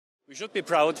We should be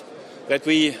proud that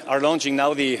we are launching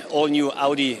now the all-new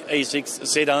Audi A6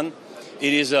 sedan.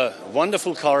 It is a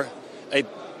wonderful car, a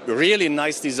really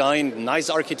nice design, nice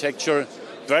architecture,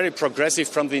 very progressive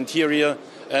from the interior,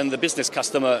 and the business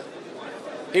customer,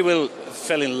 he will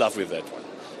fall in love with that one.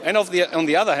 And on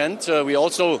the other hand, we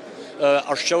also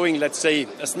are showing, let's say,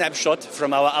 a snapshot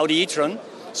from our Audi e-tron.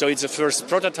 So it's a first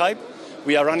prototype.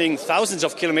 We are running thousands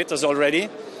of kilometers already,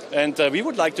 and we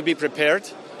would like to be prepared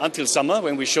until summer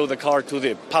when we show the car to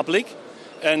the public.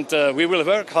 And we will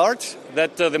work hard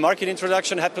that the market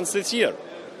introduction happens this year.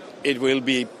 It will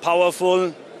be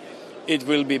powerful, it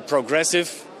will be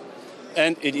progressive,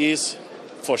 and it is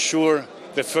for sure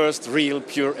the first real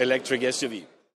pure electric SUV.